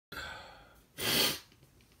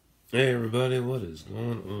Hey everybody, what is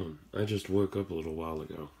going on? I just woke up a little while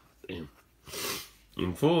ago. Damn.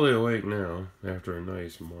 I'm fully awake now after a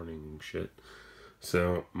nice morning shit.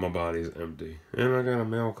 So my body's empty. And I got a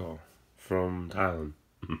mail call from Thailand.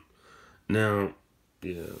 Now,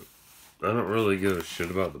 yeah, I don't really give a shit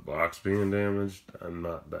about the box being damaged. I'm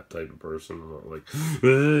not that type of person. I'm not like,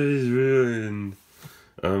 it's ruined.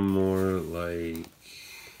 I'm more like,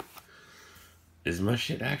 is my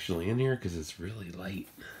shit actually in here? Because it's really light.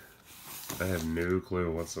 I have no clue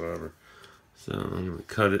whatsoever. So I'm gonna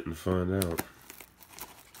cut it and find out.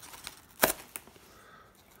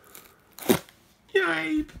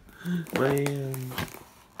 Yipe! Man.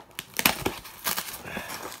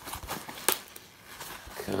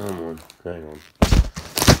 Come on. Hang on.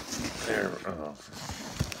 There. Oh. Of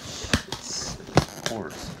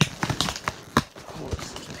course. Of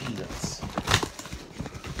course. There's peanuts.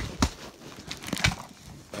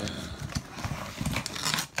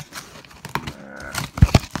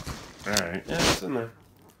 Alright. Yeah, it's in there.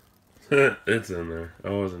 It's in there. I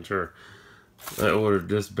wasn't sure. I ordered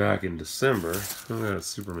this back in December. I got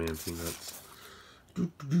Superman peanuts.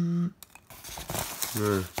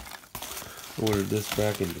 Ordered this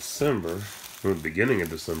back in December. Or the beginning of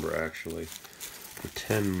December, actually. For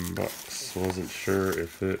 $10. Wasn't sure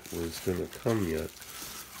if it was gonna come yet.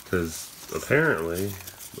 Because apparently,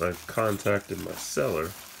 I've contacted my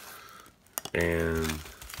seller. And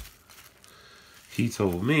he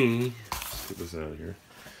told me, let's get this out of here,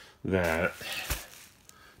 that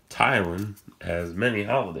Thailand has many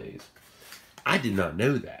holidays. I did not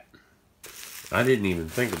know that. I didn't even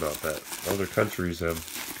think about that. Other countries have.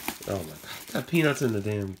 Oh my god, got peanuts in the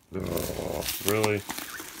damn. Oh, really?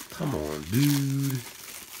 Come on, dude.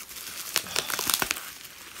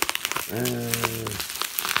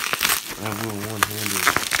 I will one-handed.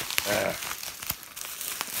 Out.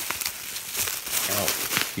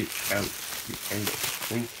 Get out. Get out.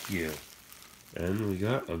 Thank you. And we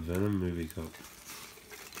got a Venom movie cup.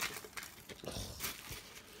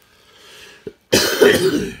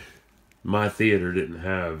 My theater didn't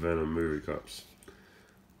have Venom movie cups.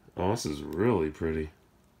 Oh, this is really pretty.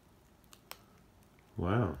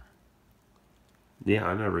 Wow. Yeah,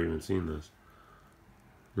 I never even seen this.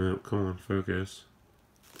 No, come on, focus.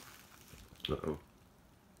 Uh-oh.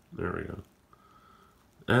 There we go.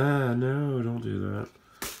 Ah, no, don't do that.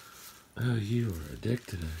 Oh, you are a dick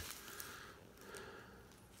today.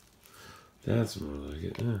 That's more like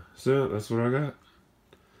it. Yeah. So, that's what I got.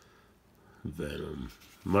 Venom.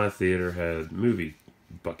 My theater had movie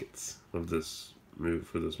buckets of this movie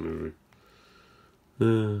for this movie.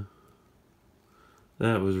 That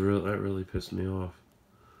really pissed me off.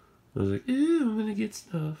 I was like, ew, I'm gonna get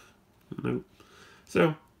stuff. Nope.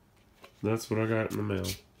 So, that's what I got in the mail.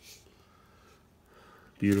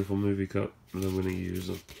 Beautiful movie cup that I'm gonna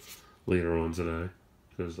use later on today.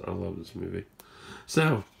 Because I love this movie.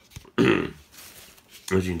 So,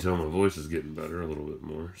 as you can tell, my voice is getting better a little bit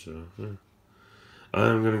more. So, yeah.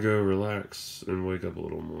 I'm gonna go relax and wake up a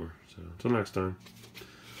little more. So, until next time,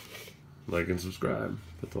 like and subscribe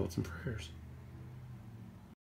for thoughts and prayers.